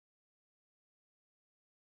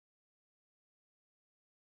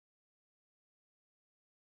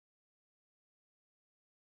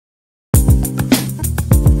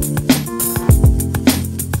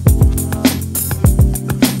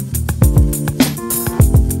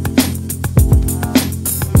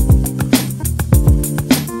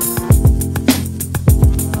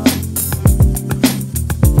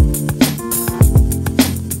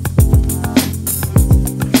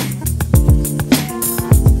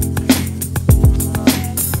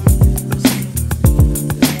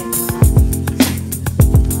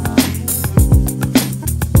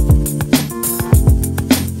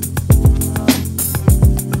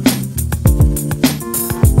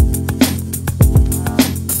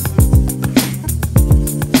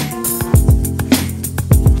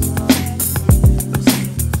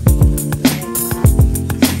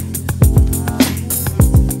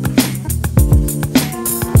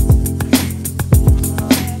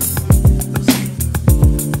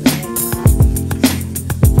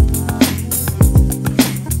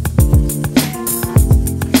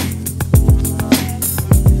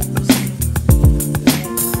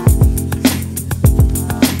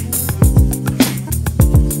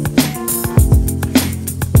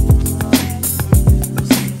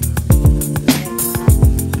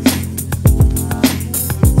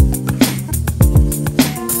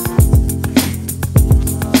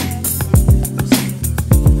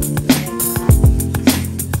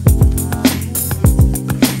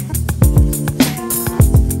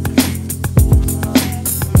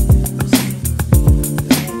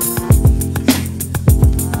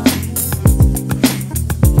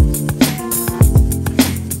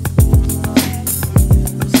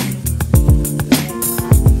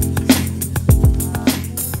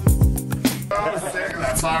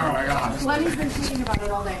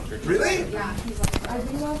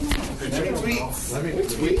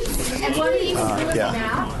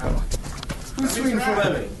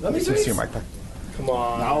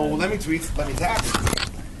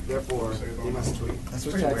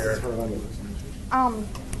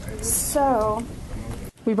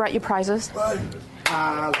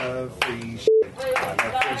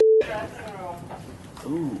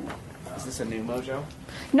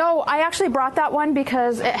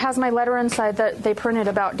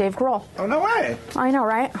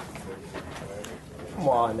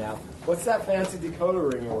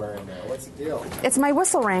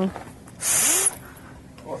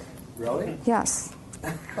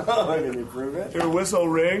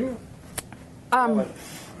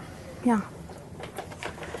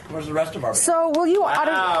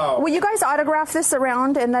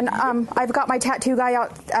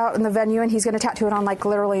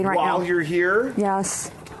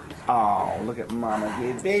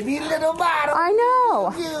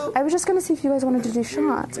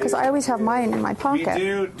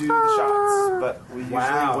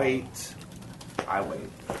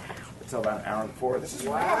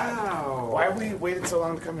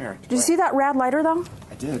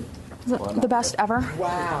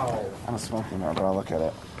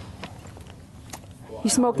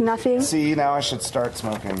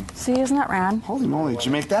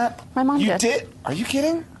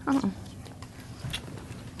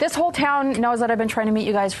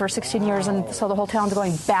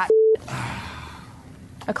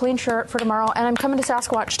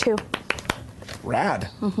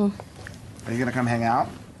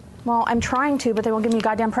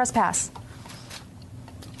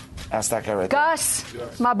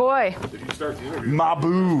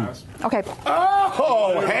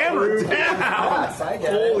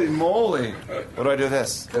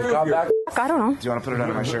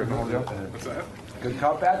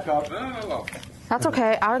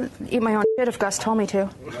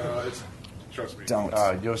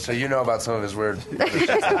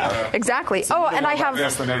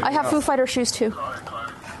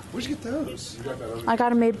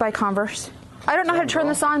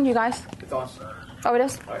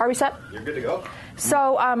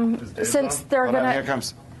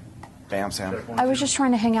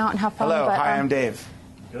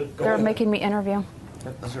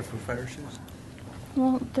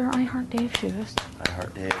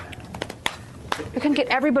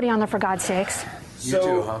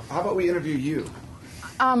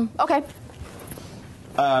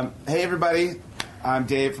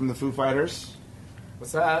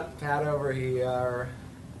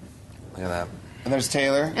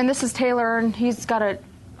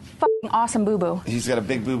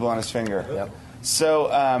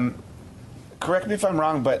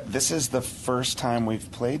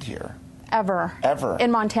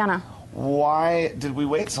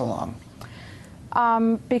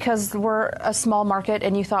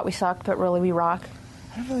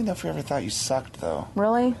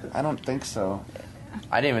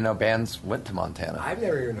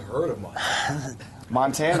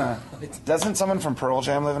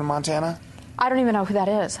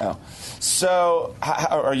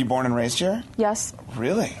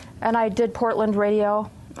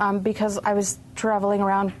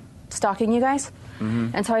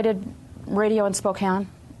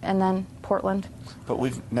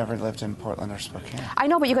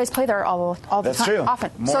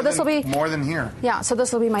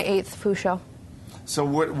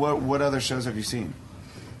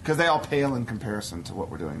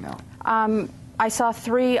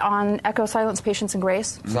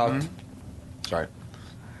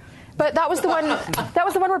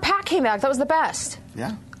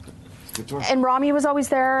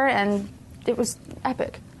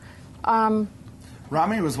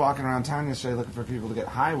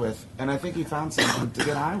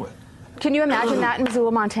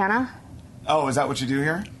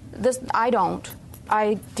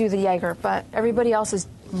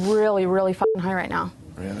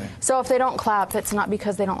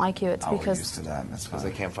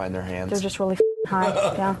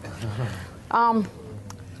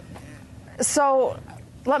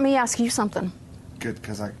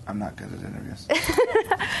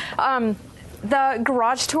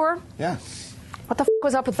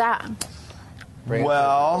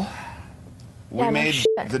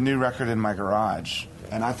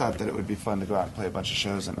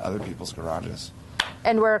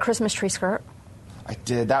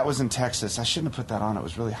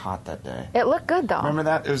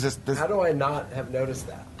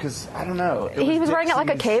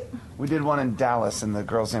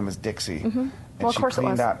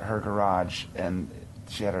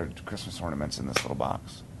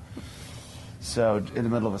So in the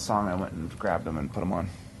middle of a song, I went and grabbed them and put them on.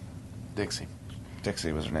 Dixie.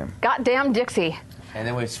 Dixie was her name. Goddamn Dixie. And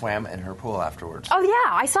then we swam in her pool afterwards. Oh,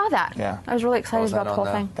 yeah, I saw that. Yeah. I was really excited Was that about the whole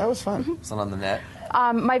on thing. That was fun. It's not on the net.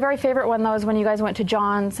 My very favorite one, though, is when you guys went to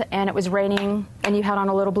John's and it was raining and you had on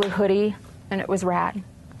a little blue hoodie and it was rad.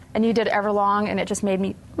 And you did Everlong and it just made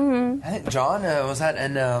me, I think John was that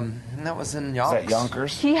in that was in Yonkers. Is that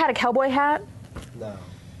Yonkers? He had a cowboy hat. No.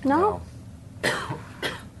 No?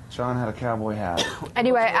 John had a cowboy hat.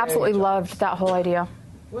 Anyway, I absolutely loved that whole idea.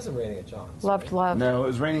 It wasn't raining at John's. Loved. No, it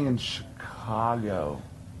was raining in Chicago.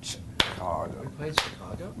 We played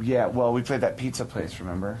Chicago? Yeah, well, we played that pizza place,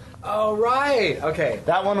 remember? Oh, right. Okay.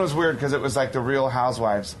 That one was weird because it was like the Real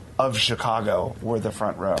Housewives of Chicago were the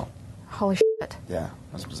front row. Holy shit. Yeah, it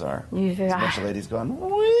was bizarre. Yeah. There's a bunch of ladies going,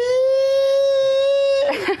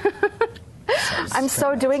 I'm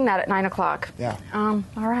so doing that at 9 o'clock. Yeah. All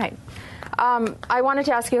right. I wanted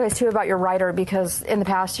to ask you guys, too, about your writer, because in the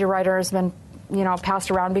past, your writer has been,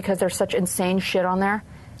 passed around because there's such insane shit on there.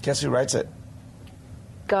 Guess who writes it?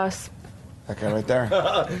 Gus. That guy right there.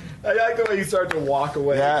 I like the way you start to walk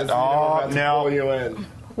away. Yeah, because you don't have to pull you in.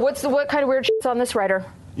 What kind of weird shit's on this writer?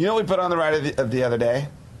 You know what we put on the ride of the other day?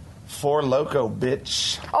 Four Loco,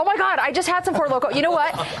 bitch. Oh my God, I just had some Four Loko. You know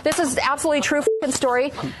what? This is absolutely true f***ing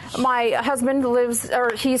story. My husband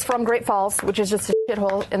he's from Great Falls, which is just a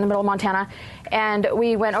shithole in the middle of Montana. And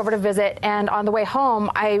we went over to visit, and on the way home,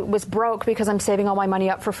 I was broke because I'm saving all my money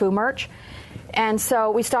up for Foo merch. And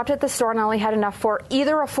so we stopped at the store, and I only had enough for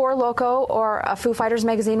either a Four Loko or a Foo Fighters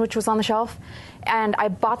magazine, which was on the shelf. And I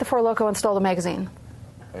bought the Four Loko and stole the magazine.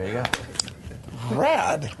 There you go.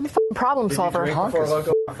 Rad. I'm a f***ing problem solver. Did you drink Four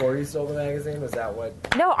Loko before you stole the magazine? Was that what?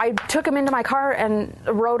 No, I took him into my car and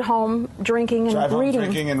rode home drinking and Drive home reading.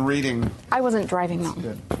 drinking and reading. I wasn't driving, though.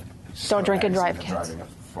 Good. Don't drink and drive, kids. Driving a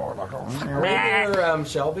Four Loko. Remember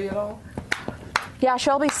Shelby at all? Yeah,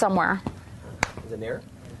 Shelby's somewhere. Is it near?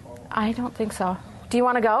 I don't think so. Do you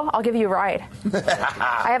want to go? I'll give you a ride.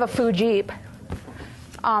 I have a Foo Jeep.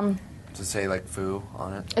 Does it say like Foo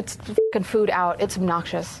on it? It's fucking food out. It's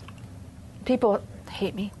obnoxious. People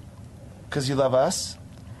hate me. Because you love us?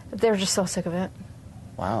 They're just so sick of it.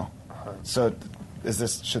 Wow. So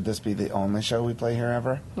should this be the only show we play here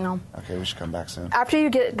ever? No. Okay, we should come back soon. After you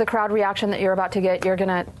get the crowd reaction that you're about to get, you're going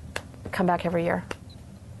to come back every year.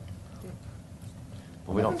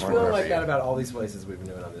 But we don't I'm tour feeling every like that year. about all these places we've been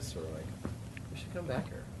doing on this tour. Like, we should come back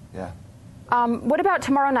here. Yeah. What about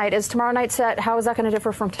tomorrow night? Is tomorrow night set, how is that going to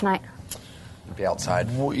differ from tonight? Be outside.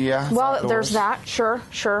 Yeah. it's Well, outdoors. there's that. Sure.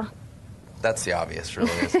 That's the obvious, really,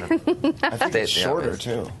 isn't it? I think it's State the shorter, obvious.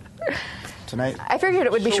 too. Tonight, I figured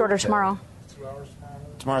it would be shorter tomorrow.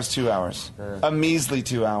 tomorrow's 2 hours. A measly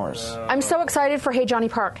 2 hours. I'm so excited for Hey Johnny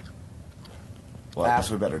Park. Well, I guess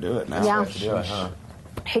we better do it now. Yeah. Do it, huh?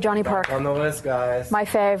 Hey Johnny Park. On the list, guys. My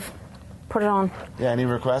fave. Put it on. Yeah, any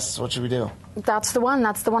requests? What should we do? That's the one.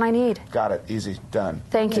 That's the one I need. Got it. Easy. Done.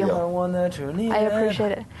 Thank you. Deal. one that you need. I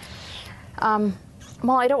appreciate it.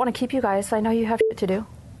 Well, I don't want to keep you guys. I know you have shit to do.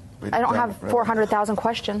 I don't have 400,000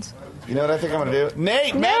 questions. You know what I think I'm going to do?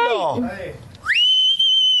 Nate Mendel! Hey.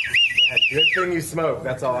 Yeah, good thing you smoke.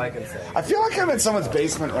 That's all I can say. I feel like I'm in someone's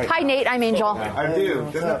basement right Hi, now. Nate. I'm Angel. I do.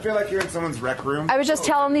 Doesn't it feel like you're in someone's rec room? I was just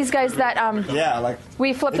telling these guys that Yeah, like...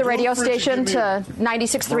 we flipped the Hey, radio go for it, station give to me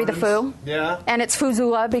 96.3 The Foo. Yeah. And it's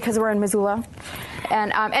Foozoola because we're in Missoula.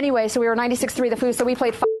 And anyway, so we were 96.3 The Foo, so we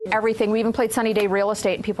played everything. We even played Sunny Day Real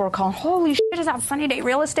Estate, and people were calling, holy shit, is that Sunny Day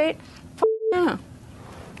Real Estate? Yeah.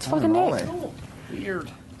 It's fucking moly. Nate.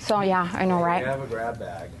 Weird. So, yeah, I know, We right? have a grab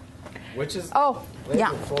bag, which is Oh,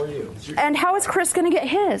 yeah. for you. And how is Chris going to get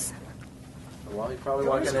his? Well, he's probably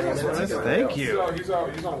walking in a minute. Thank you. He's on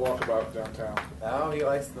walkabout downtown. Oh, he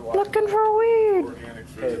likes the walk. Looking for weed. Organic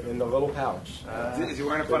Okay, food. in the little pouch. Is he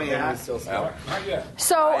wearing a funny hat? Still smoke. Not yet.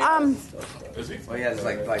 So, Is he? Oh, yeah, it's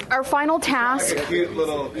like our final task. A cute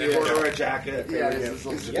little corduroy jacket. Yeah, He's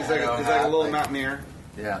like a little mountaineer.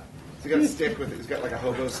 yeah. He's got a stick with it. He's got like a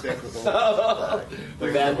hobo stick with a little...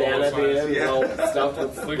 The bandana being Yeah. all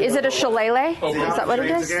stuffed with. Is it a shillelagh? Is that what it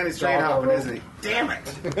is? Again, he's train hopping, isn't he? Damn it!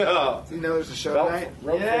 Does he know there's a show tonight?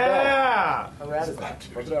 Yeah! How rad is that?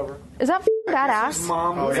 Flip it over. Is that badass?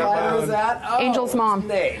 Mom, What was that? Oh, Angel's mom.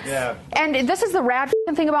 Nate. Yeah. And this is the rad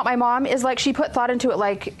thing about my mom is like she put thought into it.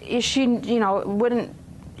 Like she, wouldn't,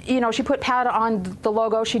 she put Pat on the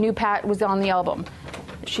logo. She knew Pat was on the album.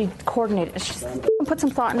 She coordinated. She put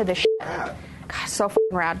some thought into this shit. Rad. God, so fucking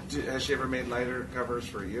rad. Has she ever made lighter covers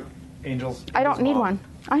for you? Angels. I don't need one.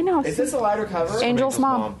 I know. Is this a lighter cover? Angel's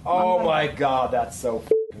mom. Oh my god, that's so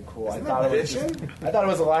fucking cool. I thought it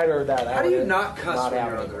was a lighter that. How do you not cuss when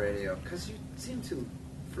have you're it. on the radio? Because you seem to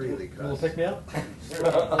Freely cuss. Will pick me up?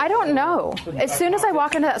 I don't know. As soon as I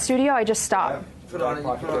walk into that studio, I just stop. Put on,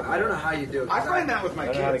 I don't know how you do it. I find that with my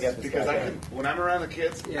how to kids get this because guy I can, when I'm around the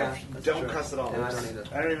kids, Yeah, I that's don't true. cuss at all. Yeah, I don't either.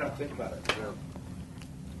 I don't even have to think about it. No.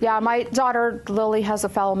 Yeah, my daughter, Lily, has a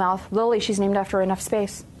foul mouth. Lily, she's named after Enough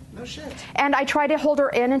Space. No shit. And I tried to hold her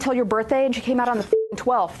in until your birthday, and she came out on the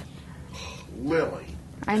 12th. Lily.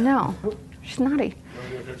 I know. She's naughty. Want to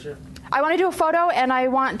do a picture? I want to do a photo, and I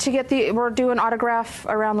want to get we're doing autograph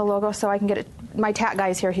around the logo so I can get it. My tat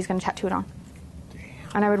guy's here. He's going to tattoo it on.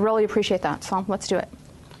 And I would really appreciate that, so let's do it.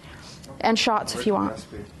 And shots if you want.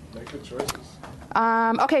 Make good choices.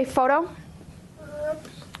 Okay, photo.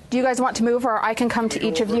 Do you guys want to move, or I can come to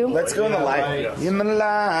each of you? Let's go in the light. In the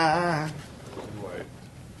light.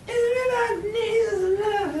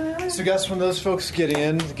 So, guys, when those folks get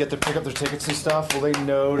in, pick up their tickets and stuff, will they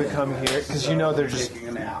know to come here? Because you know they're just. Taking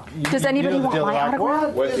a nap. Does anybody want my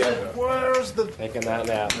autograph? Where's the? Taking that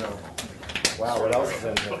nap. Wow, what else is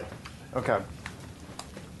in here? Okay.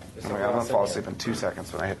 Oh my God, I'm gonna fall asleep in 2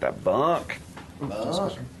 seconds when I hit that bunk.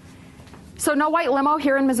 So no white limo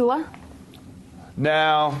here in Missoula?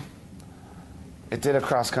 No. It did a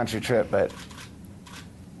cross-country trip, but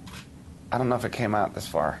I don't know if it came out this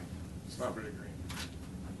far. It's not very green.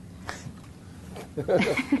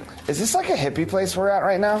 Is this like a hippie place we're at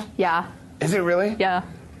right now? Yeah. Is it really? Yeah.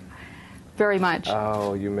 Very much.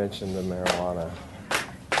 Oh, you mentioned the marijuana,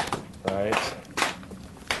 right?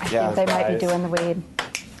 I think they might be doing the weed.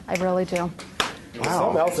 I really do. There's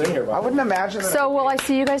something else in here. I wouldn't imagine that. So will I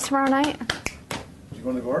see you guys tomorrow night? You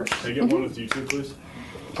going to the gorge? Can I get one with you too, please?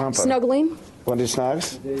 Snuggling? Want to do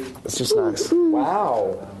snugs? Let's do snugs.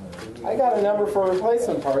 Wow. I got a number for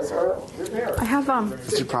replacement parts or repair. I have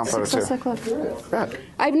Let's do prom photo too. Rad.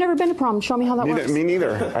 I've never been to prom. Show me how that works. Me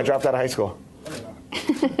neither. I dropped out of high school.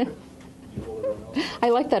 I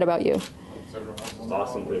like that about you.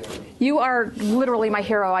 Awesome, please. You are literally my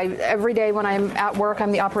hero. Every day when I'm at work,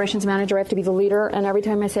 I'm the operations manager. I have to be the leader. And every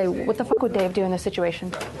time I say, what the fuck would Dave do in this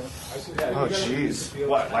situation? Oh, jeez.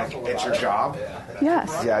 What, like, it's your job?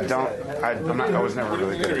 Yes. Yeah, I was never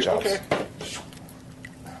really good at jobs.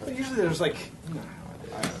 Usually there's like.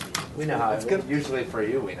 We know how. Usually for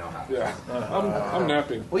you, we know how. Yeah. I'm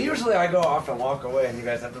napping. Well, usually I go off and walk away, and you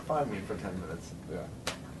guys have to find me for 10 minutes. Yeah.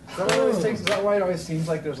 Is that why it always seems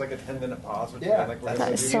like there's like a 10-minute pause? Yeah.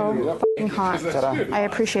 That is so fucking hot. I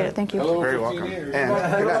appreciate it. Thank you. Hello, Very 15 welcome. years.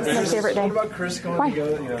 And This is my favorite day. What about Chris going Why? to go?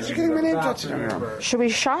 You know, you're getting my name tattooed on your arm. Should we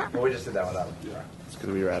shot? Well, we just did that without. It's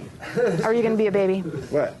gonna be rad. Are you going to be a baby?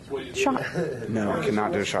 What? Shot. No, I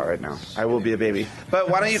cannot do a shot right now. I will be a baby. But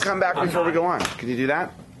why don't you come back before we go on? Can you do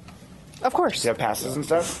that? Of course. Do you have passes and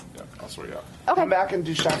stuff? Yeah, I'll sort you out. Okay. Come back and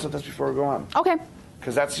do shots with us before we go on. Okay.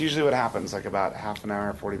 Because that's usually what happens, like about half an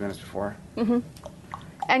hour, 40 minutes before.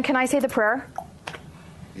 And can I say the prayer?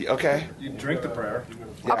 Okay. you drink the prayer.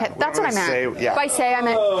 Yeah, Okay, that's what I meant. say, yeah. By say, I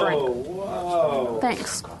meant drink. Whoa.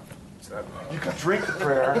 Thanks. You can drink the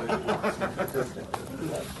prayer.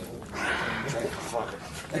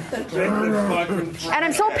 And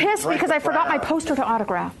I'm so pissed because I forgot my poster to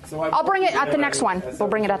autograph. I'll bring it at the next one. We'll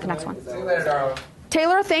bring it at the next one. See you later, darling.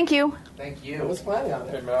 Taylor, thank you. Thank you. What's planning on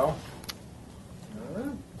Hey, it? Mel.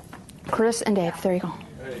 Chris and Dave, there you go.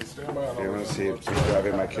 Hey, stand by on You all want this. to see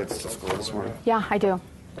driving my kids to school this morning? Yeah, I do.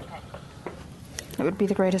 It would be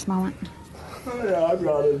the greatest moment. Yeah, I'm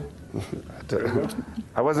running.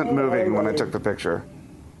 I wasn't moving when I took the picture.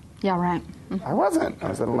 Yeah, right. I wasn't. I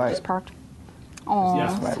was at a light. Just parked. Oh,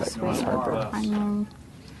 Yes. that's so sweet. I'm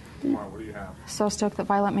Come on, what do you have? so stoked that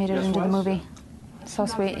Violet made it into the movie. So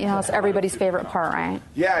sweet. You know, it's everybody's favorite part, right?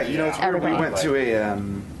 Yeah, you know, it's weird. We Everybody. went to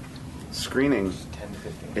a screening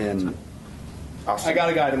in Austin. I got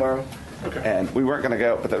a guy tomorrow. And we weren't going to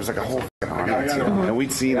go, but there was like a whole on it too. And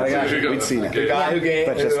we'd seen it. We'd seen The it. guy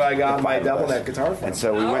But just who I got the my five of double us. neck guitar from. And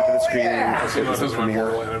so we went to the screening. So It was this the is my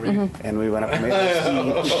premiere. mortal enemy. And we went up and made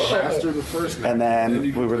a speech. Faster the first name. And then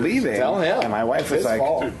we were leaving. Tell him. And my wife was His like,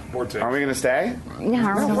 fault. Dude, more tape. "Are we going to stay?" Yeah,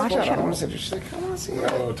 I'm gonna watch I it. don't want to sit. She's like, "Come on, see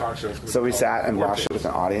it." Oh, talk shows. So we sat and watched it with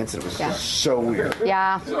an audience. And it was Yeah. so weird.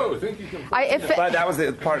 Yeah. So, think you can. But that was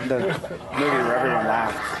the part of the movie where everyone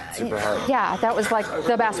laughed super hard. Yeah, that was like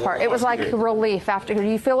the best part. It was like relief after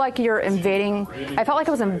you feel like you're invading. I felt like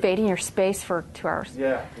I was invading your space for 2 hours.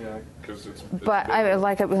 Yeah. Because it's But I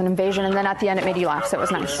like it was an invasion, and then at the end it made you laugh, so it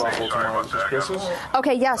was nice. awful tomorrow. This is Chris's.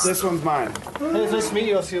 Okay, yes. This one's mine. Hey, it's nice to meet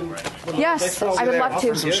you. I'll see you. Yes, I would love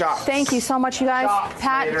to. Some shots. Thank you so much, you guys.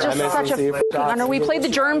 Pat, just I miss such a you. fucking honor. We played the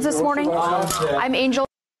Germs this morning. I'm Angel.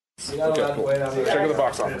 Okay, cool. Check out the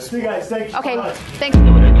box office. See you guys. Thank you. Okay, thanks.